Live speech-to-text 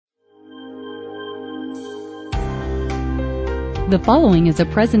The following is a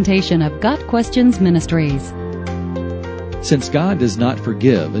presentation of Got Questions Ministries. Since God does not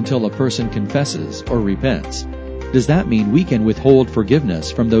forgive until a person confesses or repents, does that mean we can withhold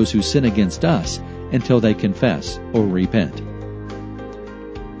forgiveness from those who sin against us until they confess or repent?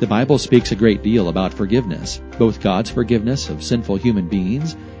 The Bible speaks a great deal about forgiveness, both God's forgiveness of sinful human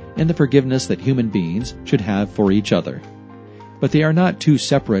beings and the forgiveness that human beings should have for each other. But they are not two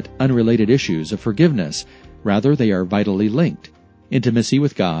separate, unrelated issues of forgiveness. Rather, they are vitally linked. Intimacy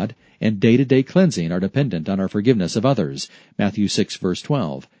with God and day-to-day cleansing are dependent on our forgiveness of others, Matthew 6, verse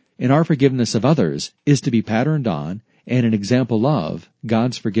 12. And our forgiveness of others is to be patterned on and an example of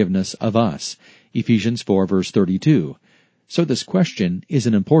God's forgiveness of us, Ephesians 4, verse 32. So this question is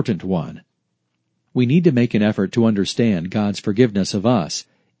an important one. We need to make an effort to understand God's forgiveness of us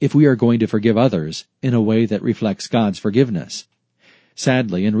if we are going to forgive others in a way that reflects God's forgiveness.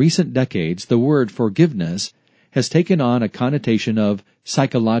 Sadly, in recent decades, the word forgiveness has taken on a connotation of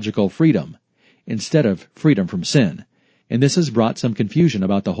psychological freedom instead of freedom from sin, and this has brought some confusion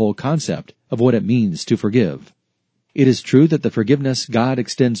about the whole concept of what it means to forgive. It is true that the forgiveness God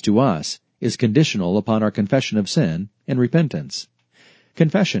extends to us is conditional upon our confession of sin and repentance.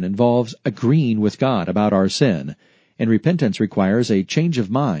 Confession involves agreeing with God about our sin, and repentance requires a change of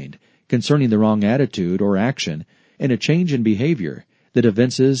mind concerning the wrong attitude or action and a change in behavior that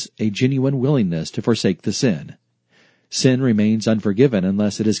evinces a genuine willingness to forsake the sin. Sin remains unforgiven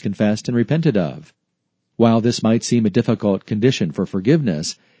unless it is confessed and repented of. While this might seem a difficult condition for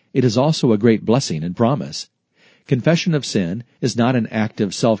forgiveness, it is also a great blessing and promise. Confession of sin is not an act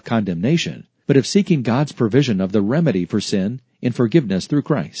of self-condemnation, but of seeking God's provision of the remedy for sin in forgiveness through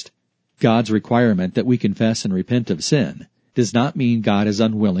Christ. God's requirement that we confess and repent of sin does not mean God is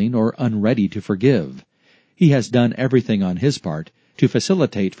unwilling or unready to forgive. He has done everything on His part to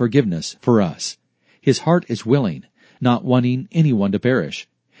facilitate forgiveness for us. His heart is willing, not wanting anyone to perish,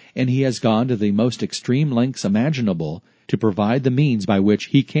 and He has gone to the most extreme lengths imaginable to provide the means by which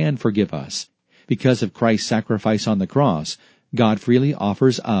He can forgive us. Because of Christ's sacrifice on the cross, God freely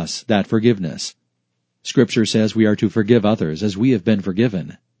offers us that forgiveness. Scripture says we are to forgive others as we have been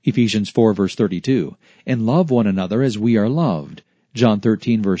forgiven, Ephesians 4, verse 32, and love one another as we are loved, John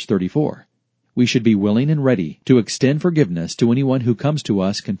 13, verse 34. We should be willing and ready to extend forgiveness to anyone who comes to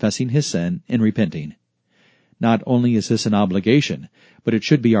us confessing his sin and repenting. Not only is this an obligation, but it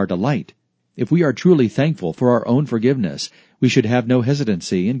should be our delight. If we are truly thankful for our own forgiveness, we should have no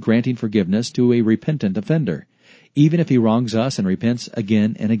hesitancy in granting forgiveness to a repentant offender, even if he wrongs us and repents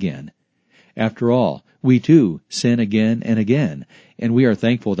again and again. After all, we too sin again and again, and we are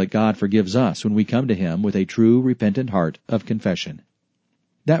thankful that God forgives us when we come to Him with a true repentant heart of confession.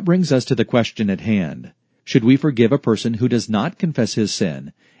 That brings us to the question at hand. Should we forgive a person who does not confess his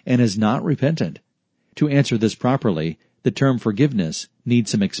sin and is not repentant? To answer this properly, the term forgiveness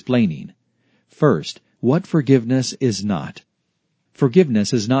needs some explaining. First, what forgiveness is not.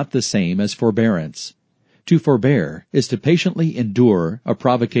 Forgiveness is not the same as forbearance. To forbear is to patiently endure a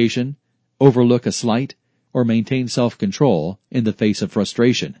provocation, overlook a slight, or maintain self-control in the face of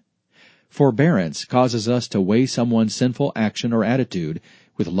frustration. Forbearance causes us to weigh someone's sinful action or attitude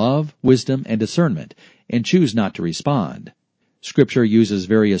with love, wisdom, and discernment, and choose not to respond. Scripture uses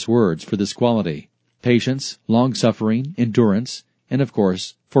various words for this quality: patience, long-suffering, endurance, and of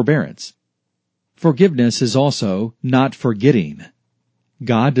course, forbearance. Forgiveness is also not forgetting.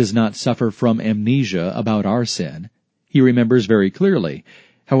 God does not suffer from amnesia about our sin. He remembers very clearly.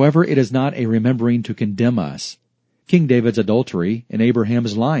 However, it is not a remembering to condemn us. King David's adultery and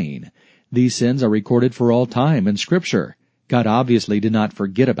Abraham's lying, these sins are recorded for all time in Scripture. God obviously did not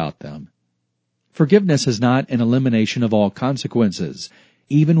forget about them. Forgiveness is not an elimination of all consequences.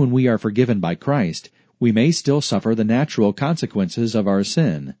 Even when we are forgiven by Christ, we may still suffer the natural consequences of our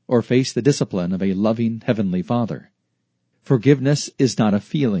sin or face the discipline of a loving Heavenly Father. Forgiveness is not a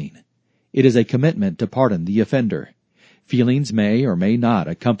feeling. It is a commitment to pardon the offender. Feelings may or may not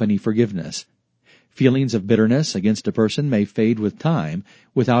accompany forgiveness. Feelings of bitterness against a person may fade with time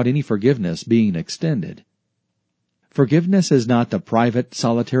without any forgiveness being extended. Forgiveness is not the private,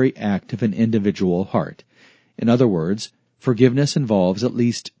 solitary act of an individual heart. In other words, forgiveness involves at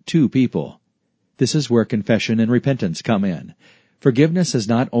least two people. This is where confession and repentance come in. Forgiveness is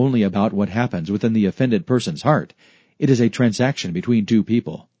not only about what happens within the offended person's heart. It is a transaction between two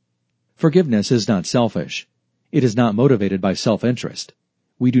people. Forgiveness is not selfish. It is not motivated by self-interest.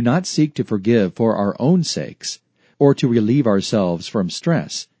 We do not seek to forgive for our own sakes or to relieve ourselves from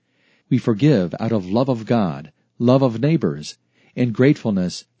stress. We forgive out of love of God, love of neighbors, and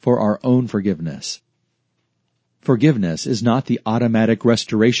gratefulness for our own forgiveness. Forgiveness is not the automatic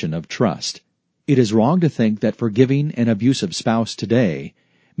restoration of trust. It is wrong to think that forgiving an abusive spouse today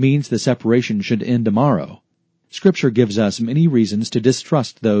means the separation should end tomorrow. Scripture gives us many reasons to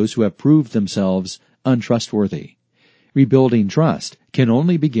distrust those who have proved themselves untrustworthy. Rebuilding trust can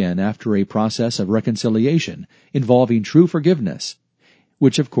only begin after a process of reconciliation involving true forgiveness,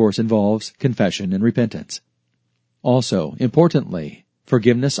 which of course involves confession and repentance. Also, importantly,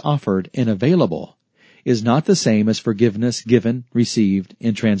 forgiveness offered and available is not the same as forgiveness given, received,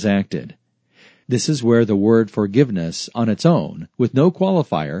 and transacted. This is where the word forgiveness on its own, with no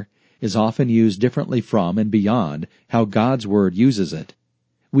qualifier, is often used differently from and beyond how God's Word uses it.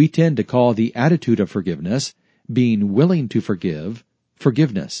 We tend to call the attitude of forgiveness, being willing to forgive,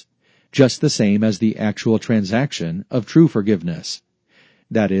 forgiveness, just the same as the actual transaction of true forgiveness.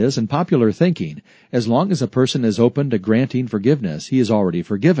 That is, in popular thinking, as long as a person is open to granting forgiveness, he is already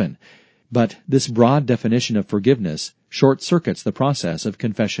forgiven. But this broad definition of forgiveness short-circuits the process of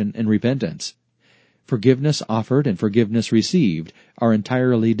confession and repentance. Forgiveness offered and forgiveness received are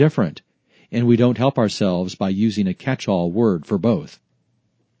entirely different, and we don't help ourselves by using a catch-all word for both.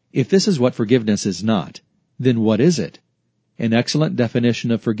 If this is what forgiveness is not, then what is it? An excellent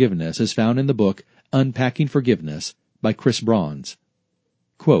definition of forgiveness is found in the book Unpacking Forgiveness by Chris Brauns.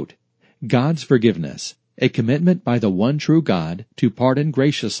 Quote, God's forgiveness, a commitment by the one true God to pardon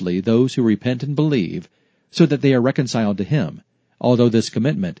graciously those who repent and believe, so that they are reconciled to Him, although this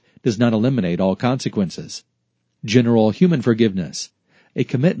commitment does not eliminate all consequences. General human forgiveness, a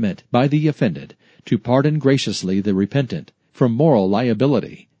commitment by the offended to pardon graciously the repentant from moral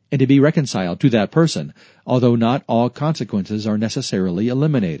liability, and to be reconciled to that person, although not all consequences are necessarily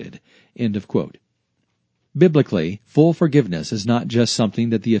eliminated. End of quote. Biblically, full forgiveness is not just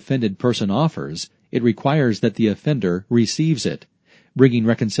something that the offended person offers, it requires that the offender receives it, bringing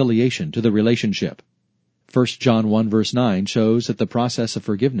reconciliation to the relationship. 1 John 1 verse 9 shows that the process of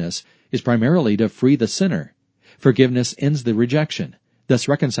forgiveness is primarily to free the sinner. Forgiveness ends the rejection, thus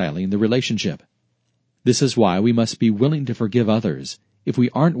reconciling the relationship. This is why we must be willing to forgive others. If we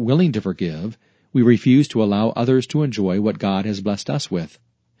aren't willing to forgive, we refuse to allow others to enjoy what God has blessed us with.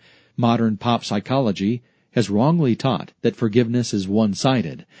 Modern pop psychology has wrongly taught that forgiveness is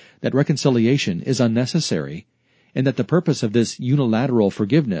one-sided, that reconciliation is unnecessary, and that the purpose of this unilateral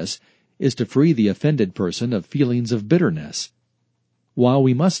forgiveness is to free the offended person of feelings of bitterness. While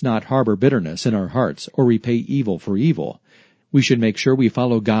we must not harbor bitterness in our hearts or repay evil for evil, we should make sure we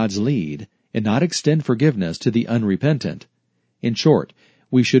follow God's lead and not extend forgiveness to the unrepentant. In short,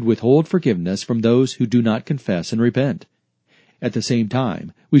 we should withhold forgiveness from those who do not confess and repent. At the same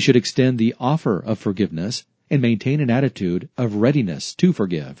time, we should extend the offer of forgiveness and maintain an attitude of readiness to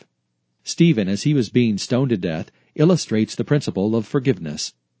forgive. Stephen, as he was being stoned to death, illustrates the principle of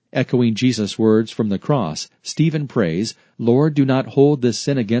forgiveness. Echoing Jesus' words from the cross, Stephen prays, Lord, do not hold this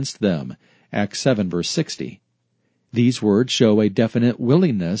sin against them. Acts 7 verse 60. These words show a definite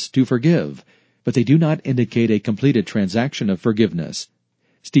willingness to forgive, but they do not indicate a completed transaction of forgiveness.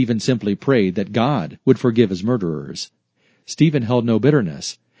 Stephen simply prayed that God would forgive his murderers. Stephen held no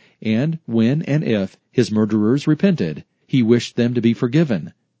bitterness, and when and if his murderers repented, he wished them to be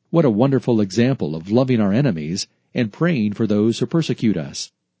forgiven. What a wonderful example of loving our enemies and praying for those who persecute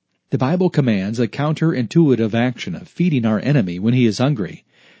us. The Bible commands a counterintuitive action of feeding our enemy when he is hungry.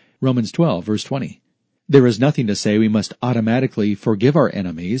 Romans 12, verse 20. There is nothing to say we must automatically forgive our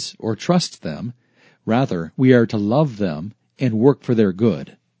enemies or trust them. Rather, we are to love them and work for their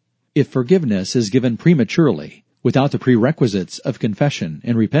good. If forgiveness is given prematurely, without the prerequisites of confession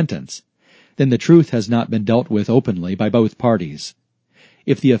and repentance, then the truth has not been dealt with openly by both parties.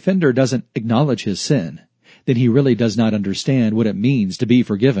 If the offender doesn't acknowledge his sin, then he really does not understand what it means to be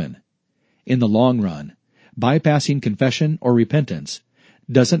forgiven. In the long run, bypassing confession or repentance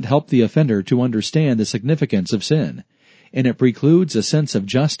doesn't help the offender to understand the significance of sin, and it precludes a sense of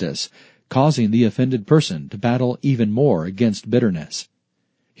justice, causing the offended person to battle even more against bitterness.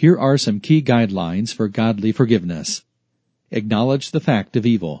 Here are some key guidelines for godly forgiveness. Acknowledge the fact of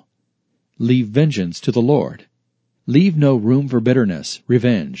evil. Leave vengeance to the Lord. Leave no room for bitterness,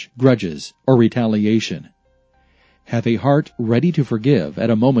 revenge, grudges, or retaliation. Have a heart ready to forgive at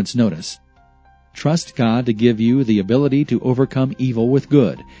a moment's notice. Trust God to give you the ability to overcome evil with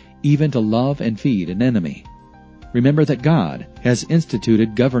good, even to love and feed an enemy. Remember that God has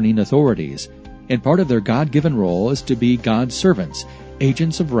instituted governing authorities, and part of their God-given role is to be God's servants,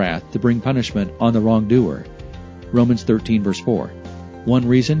 agents of wrath to bring punishment on the wrongdoer. Romans 13, verse 4. One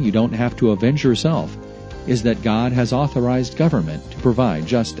reason you don't have to avenge yourself is that God has authorized government to provide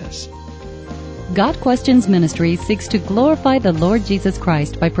justice. God Questions Ministry seeks to glorify the Lord Jesus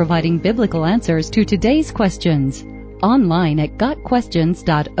Christ by providing biblical answers to today's questions. Online at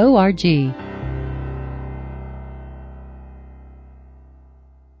gotquestions.org.